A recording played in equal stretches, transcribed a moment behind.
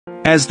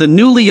As the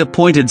newly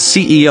appointed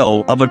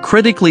CEO of a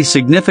critically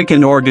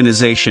significant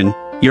organization,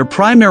 your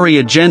primary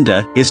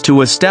agenda is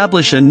to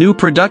establish a new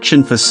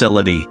production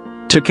facility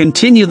to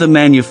continue the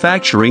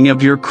manufacturing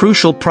of your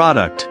crucial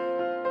product.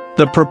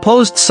 The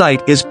proposed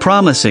site is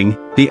promising,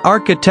 the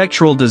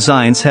architectural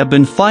designs have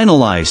been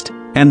finalized,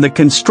 and the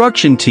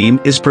construction team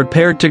is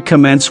prepared to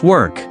commence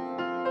work.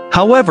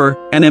 However,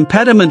 an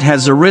impediment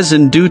has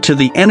arisen due to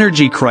the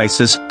energy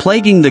crisis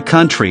plaguing the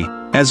country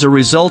as a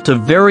result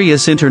of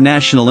various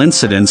international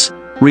incidents,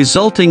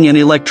 resulting in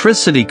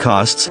electricity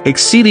costs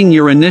exceeding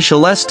your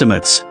initial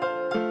estimates.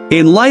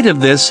 In light of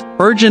this,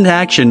 urgent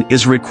action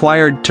is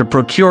required to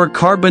procure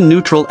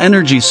carbon-neutral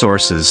energy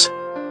sources.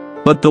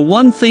 But the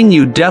one thing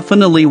you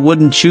definitely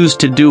wouldn't choose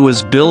to do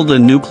is build a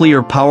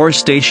nuclear power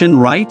station,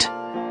 right?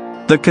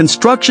 The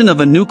construction of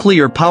a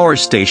nuclear power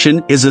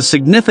station is a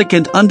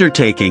significant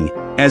undertaking,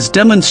 as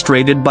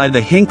demonstrated by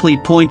the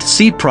Hinkley Point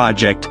C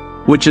project,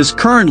 which is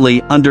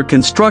currently under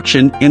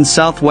construction in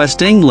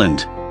southwest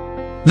England.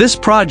 This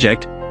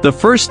project, the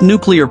first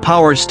nuclear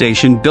power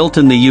station built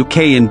in the UK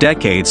in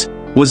decades,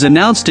 was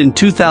announced in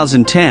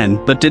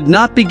 2010 but did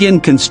not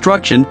begin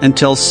construction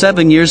until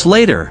 7 years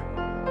later.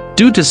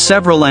 Due to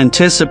several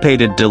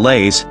anticipated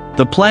delays,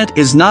 the plant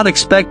is not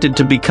expected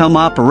to become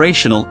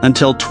operational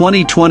until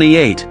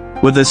 2028,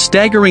 with a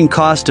staggering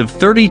cost of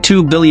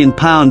 £32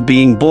 billion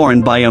being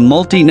borne by a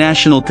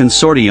multinational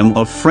consortium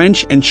of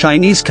French and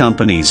Chinese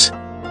companies.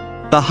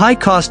 The high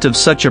cost of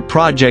such a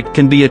project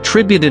can be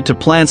attributed to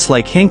plants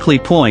like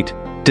Hinkley Point,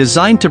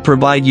 designed to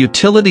provide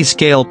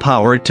utility-scale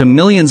power to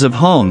millions of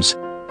homes,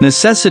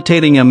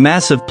 necessitating a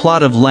massive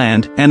plot of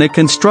land and a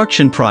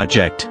construction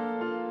project.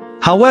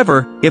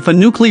 However, if a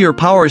nuclear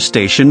power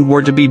station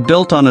were to be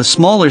built on a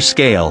smaller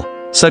scale,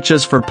 such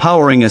as for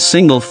powering a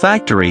single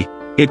factory,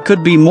 it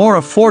could be more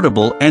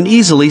affordable and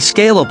easily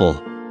scalable.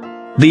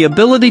 The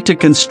ability to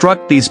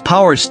construct these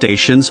power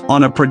stations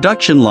on a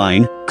production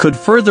line could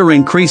further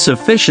increase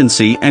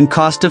efficiency and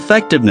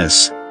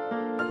cost-effectiveness.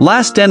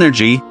 Last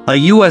Energy, a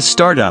U.S.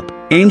 startup,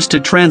 aims to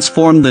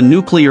transform the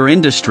nuclear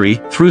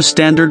industry through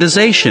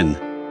standardization.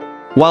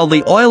 While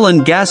the oil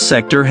and gas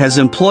sector has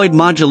employed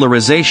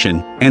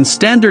modularization and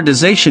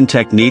standardization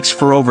techniques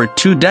for over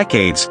 2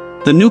 decades,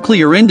 the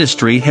nuclear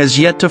industry has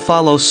yet to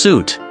follow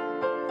suit.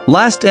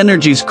 Last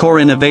Energy's core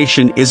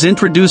innovation is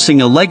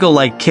introducing a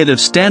Lego-like kit of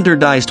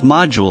standardized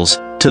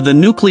modules to the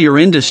nuclear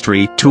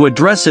industry to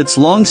address its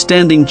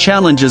long-standing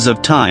challenges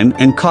of time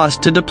and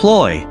cost to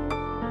deploy.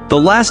 The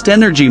Last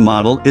Energy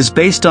model is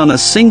based on a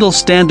single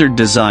standard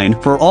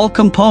design for all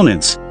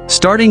components,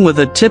 starting with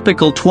a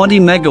typical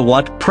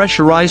 20-megawatt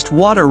pressurized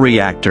water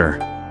reactor.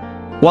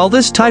 While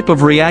this type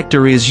of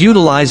reactor is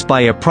utilized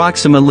by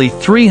approximately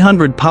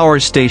 300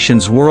 power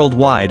stations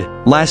worldwide,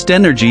 Last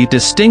Energy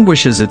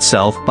distinguishes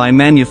itself by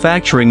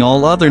manufacturing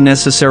all other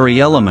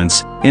necessary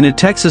elements in a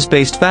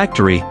Texas-based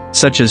factory,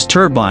 such as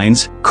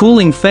turbines,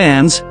 cooling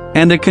fans,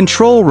 and a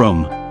control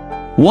room.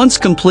 Once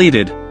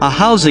completed, a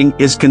housing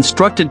is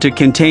constructed to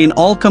contain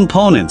all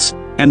components,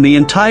 and the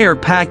entire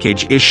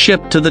package is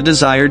shipped to the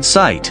desired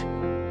site.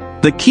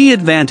 The key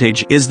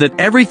advantage is that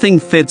everything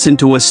fits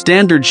into a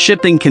standard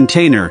shipping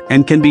container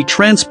and can be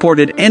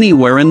transported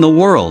anywhere in the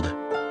world.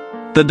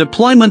 The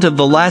deployment of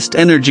the Last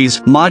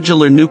Energy's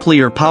modular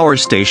nuclear power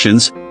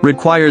stations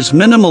requires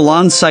minimal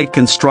on-site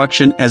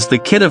construction, as the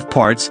kit of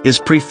parts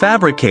is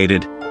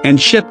prefabricated and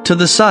shipped to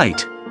the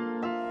site.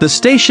 The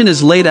station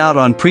is laid out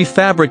on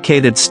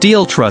prefabricated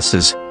steel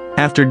trusses,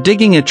 after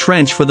digging a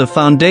trench for the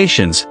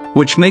foundations,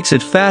 which makes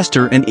it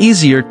faster and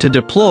easier to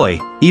deploy,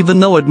 even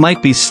though it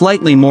might be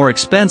slightly more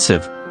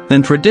expensive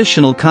than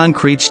traditional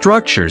concrete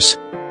structures.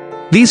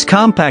 These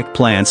compact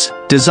plants,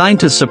 designed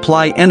to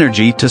supply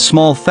energy to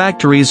small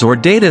factories or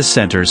data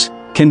centers,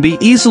 can be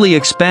easily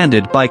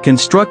expanded by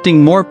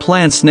constructing more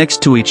plants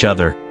next to each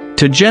other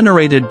to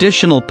generate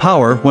additional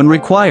power when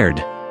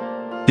required.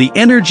 The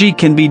energy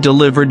can be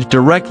delivered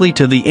directly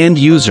to the end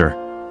user,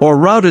 or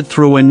routed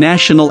through a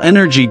national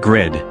energy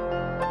grid.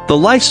 The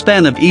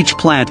lifespan of each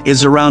plant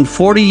is around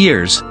 40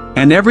 years,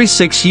 and every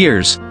 6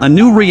 years, a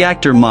new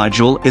reactor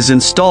module is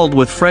installed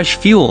with fresh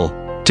fuel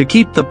to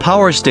keep the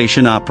power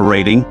station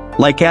operating,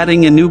 like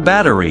adding a new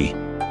battery.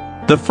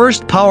 The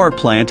first power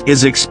plant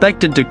is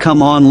expected to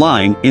come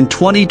online in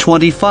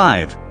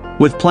 2025,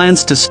 with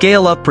plans to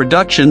scale up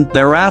production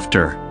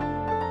thereafter.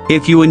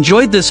 If you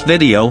enjoyed this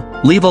video,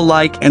 leave a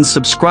like and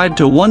subscribe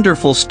to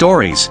Wonderful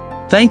Stories.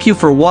 Thank you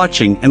for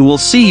watching, and we'll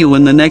see you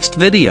in the next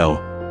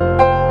video.